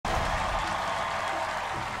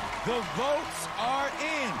The votes are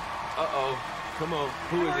in. Uh-oh. Come on.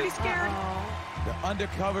 Who is it? Scared. The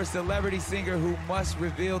undercover celebrity singer who must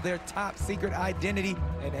reveal their top secret identity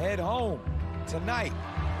and head home tonight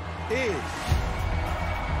is...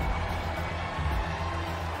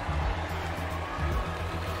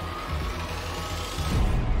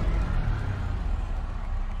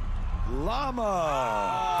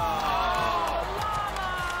 Llama.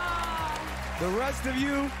 The rest of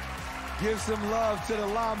you, give some love to the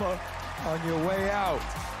llama on your way out.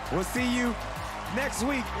 We'll see you next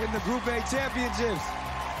week in the Group A Championships.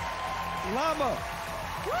 Llama,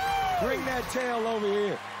 bring that tail over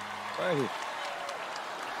here. Right here.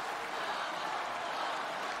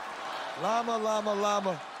 Llama, llama,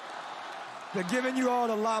 llama. They're giving you all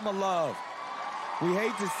the llama love. We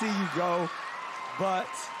hate to see you go, but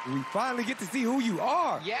we finally get to see who you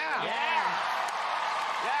are. Yeah.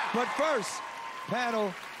 But first,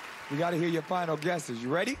 panel, we got to hear your final guesses. You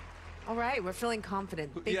ready? All right, we're feeling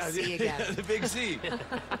confident. Big C again. Yeah, the big C.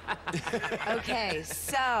 Okay,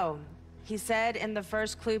 so he said in the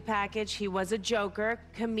first clue package he was a joker,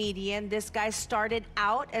 comedian. This guy started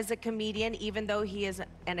out as a comedian, even though he is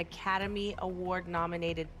an Academy Award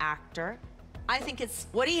nominated actor. I think it's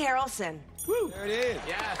Woody Harrelson. Woo. There it is.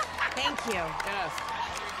 Yes. Thank you. Yes.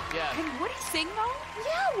 Yes. Can Woody sing, though?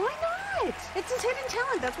 Yeah, why not? It's his hidden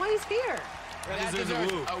talent. That's why he's here. That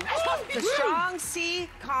deserves a woo. The strong C,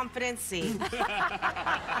 confident C.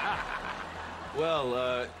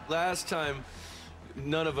 Well, last time,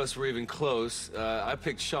 none of us were even close. I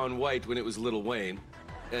picked Shaun White when it was Lil Wayne.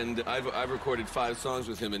 And I've recorded 5 songs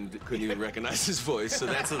with him and couldn't even recognize his voice, so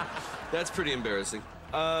that's pretty embarrassing.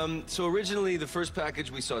 So originally, the first package,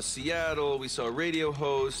 we saw Seattle, we saw a radio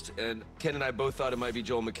host, and Ken and I both thought it might be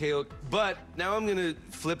Joel McHale. But now I'm gonna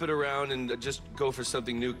flip it around and just go for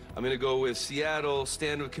something new. I'm gonna go with Seattle,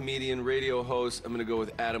 stand-up comedian, radio host. I'm gonna go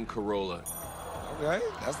with Adam Carolla. Okay,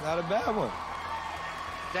 that's not a bad one.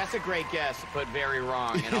 That's a great guess, but very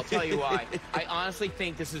wrong. And I'll tell you why. I honestly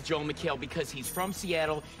think this is Joel McHale because he's from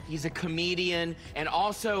Seattle, he's a comedian, and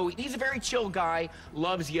also he's a very chill guy,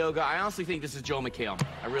 loves yoga. I honestly think this is Joel McHale.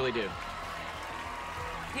 I really do.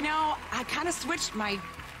 You know, I kind of switched my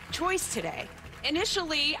choice today.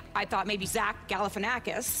 Initially, I thought maybe Zach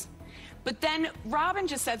Galifianakis, but then Robin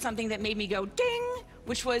just said something that made me go ding,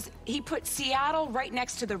 which was he put Seattle right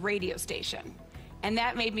next to the radio station. And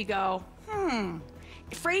that made me go,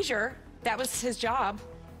 Frasier, that was his job.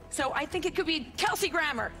 So I think it could be Kelsey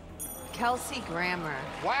Grammer. Kelsey Grammer.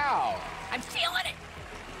 Wow. I'm feeling it.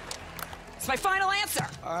 It's my final answer.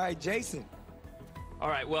 All right, Jason. All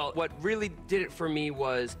right, well, what really did it for me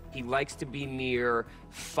was he likes to be near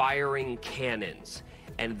firing cannons.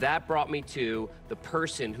 And that brought me to the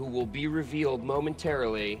person who will be revealed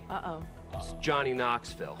momentarily. It's Johnny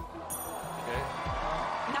Knoxville. Okay?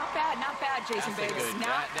 Not bad, Jason That's Bates. good.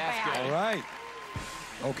 Not That's bad. good. All right.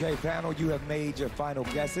 Okay, panel, you have made your final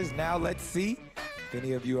guesses. Now let's see if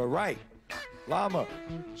any of you are right. Llama,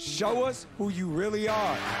 show us who you really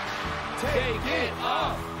are. Take it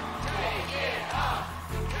up. Take it up.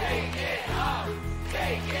 Take it up.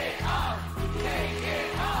 Take it up. Take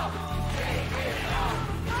it up. Take it up.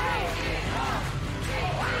 Take it up.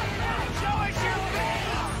 Show us your face.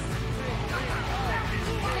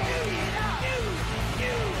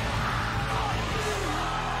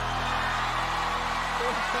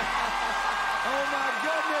 Oh my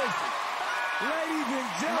goodness! Ladies and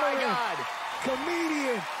gentlemen, My God.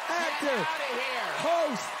 comedian, actor, Get out of here.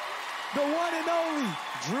 host, the one and only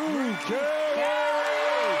Drew Carey.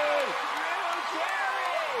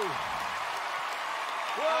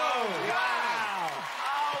 Whoa. Wow.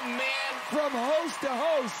 Oh, man. From host to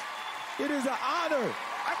host, it is an honor.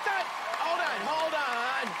 I thought, hold up.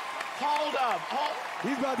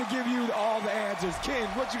 He's about to give you all the answers. Ken,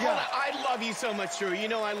 what you Hold got? on. I love you so much, Drew. You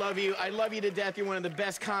know I love you. I love you to death. You're one of the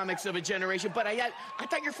best comics of a generation. But I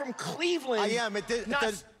thought you're from Cleveland. I am.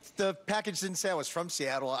 Not- The package didn't say I was from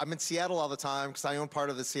Seattle. I'm in Seattle all the time because I own part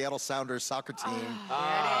of the Seattle Sounders soccer team.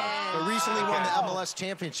 They recently won the MLS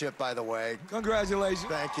championship, by the way. Congratulations.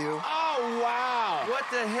 Thank you. Oh, wow. What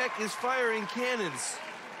the heck is firing cannons?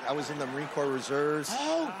 I was in the Marine Corps Reserves.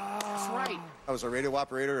 Oh, that's right. I was a radio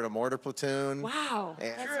operator in a mortar platoon. Wow.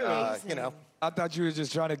 And, That's amazing. you know. I thought you were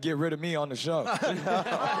just trying to get rid of me on the show. Oh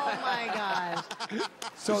my gosh.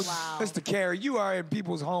 So, Wow. Mr. Carey, you are in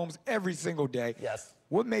people's homes every single day. Yes.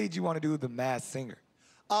 What made you want to do The Masked Singer?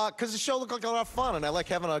 Because the show looked like a lot of fun, and I like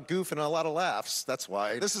having a goof and a lot of laughs. That's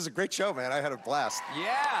why. This is a great show, man. I had a blast.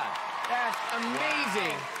 Yeah, that's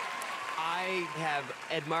amazing. I I have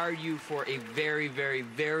admired you for a very, very,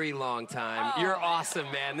 very long time. You're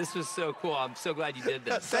awesome, man. This was so cool. I'm so glad you did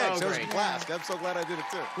this. Thanks. So It was great. a blast. I'm so glad I did it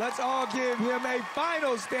too. Let's all give him a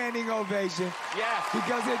final standing ovation. Yes.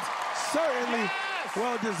 Because it's certainly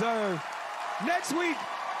well-deserved. Next week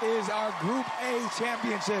is our Group A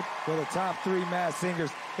championship, where the top 3 masked singers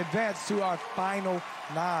advance to our final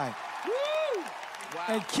 9. Woo! Wow.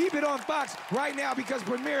 And keep it on Fox right now, because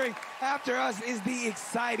premiering after us is the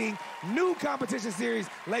exciting new competition series,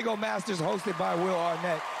 Lego Masters, hosted by Will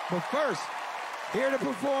Arnett. But first, here to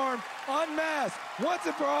perform Unmasked once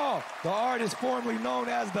and for all, the artist formerly known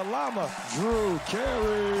as the Llama, Drew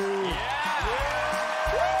Carey.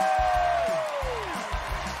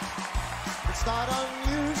 It's not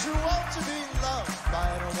unusual to be loved by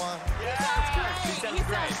anyone. He sounds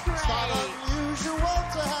great. It's not unusual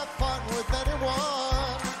to have fun with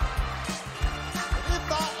anyone. And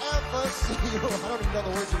if I ever see you, I don't even know the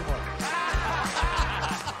words anymore.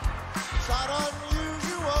 It's not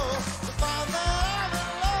unusual to find that I'm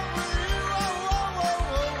in love with you.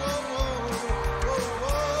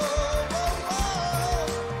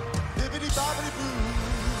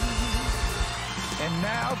 And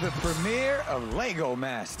now the premiere of Lego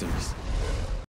Masters.